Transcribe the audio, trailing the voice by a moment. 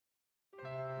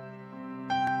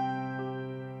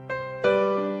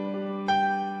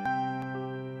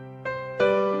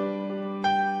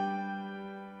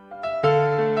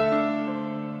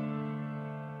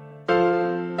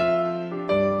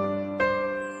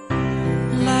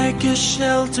like a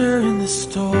shelter in the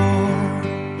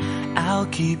storm. I'll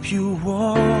keep you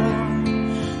warm.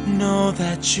 Know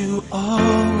that you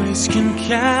always can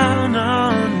count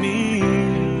on me.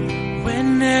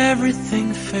 When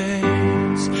everything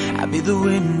fails, I'll be the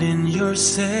wind in your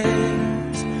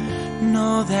sails.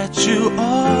 Know that you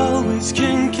always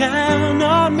can count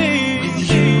on me.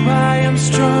 With you I am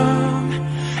strong,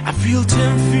 I feel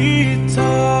 10 feet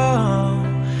tall.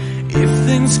 If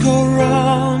things go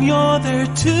wrong, you're there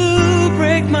to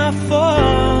break my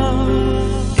fall.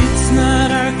 It's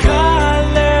not our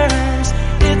colors,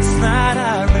 it's not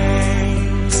our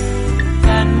race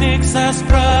that makes us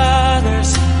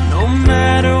brothers, no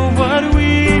matter what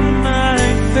we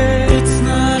might face. It's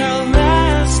not our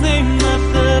last name, not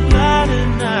the blood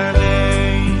in our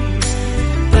veins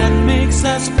that makes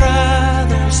us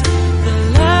brothers. The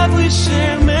love we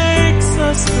share makes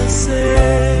us the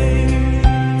same.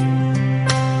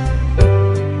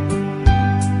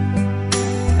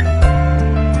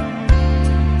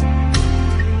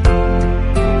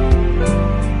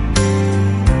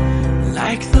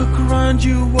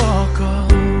 You walk on,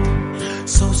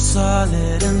 so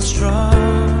solid and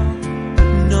strong.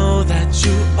 Know that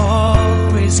you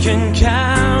always can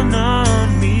count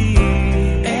on me.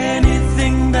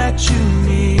 Anything that you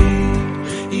need,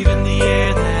 even the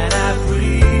air that I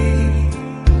breathe.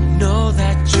 Know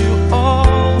that you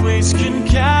always can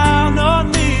count on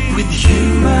me. With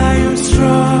you I am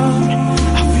strong,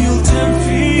 I feel 10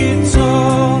 feet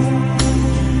tall.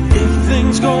 If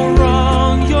things go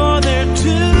wrong, you're there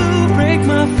to break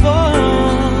my fall.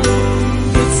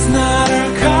 It's not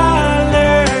our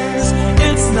colors,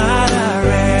 it's not our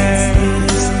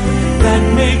race that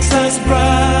makes us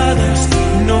brothers,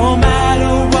 no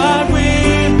matter what we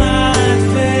might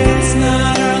face. It's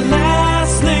not our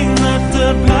last name, not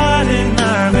the blood in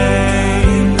our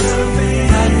veins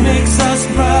that makes us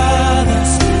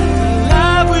brothers. The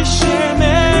love we share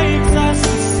makes us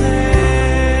the same.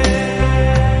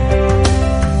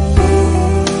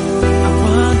 I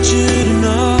want you to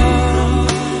know,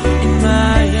 in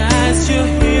my eyes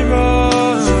you're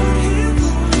heroes,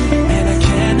 and I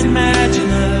can't imagine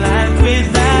a life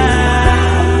without.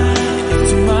 If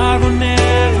tomorrow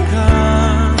never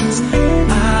comes,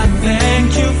 I thank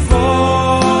you for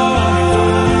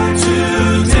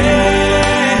today.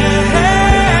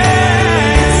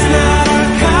 It's not our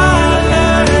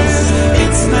colors,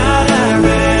 it's not our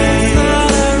race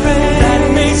that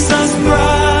makes us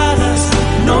brothers,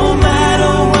 no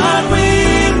matter what we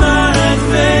might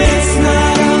face. It's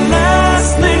not our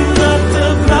last name, not the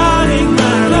blood in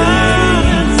our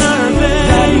veins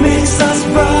that makes us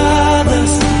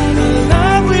brothers. The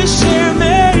love we share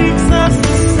makes us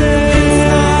the same. It's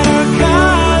not our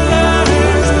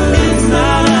colors, it's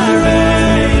not our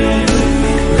race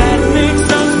that makes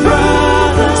us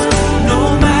brothers, no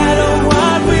matter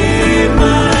what we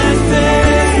might face.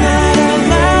 It's not our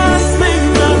last name,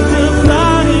 not the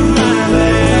blood in our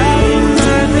veins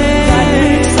that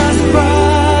makes us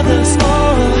brothers.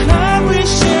 Oh, the love we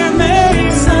share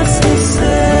makes us the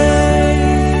same.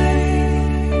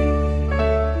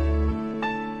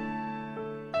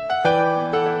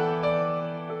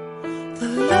 The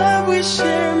love we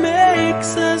share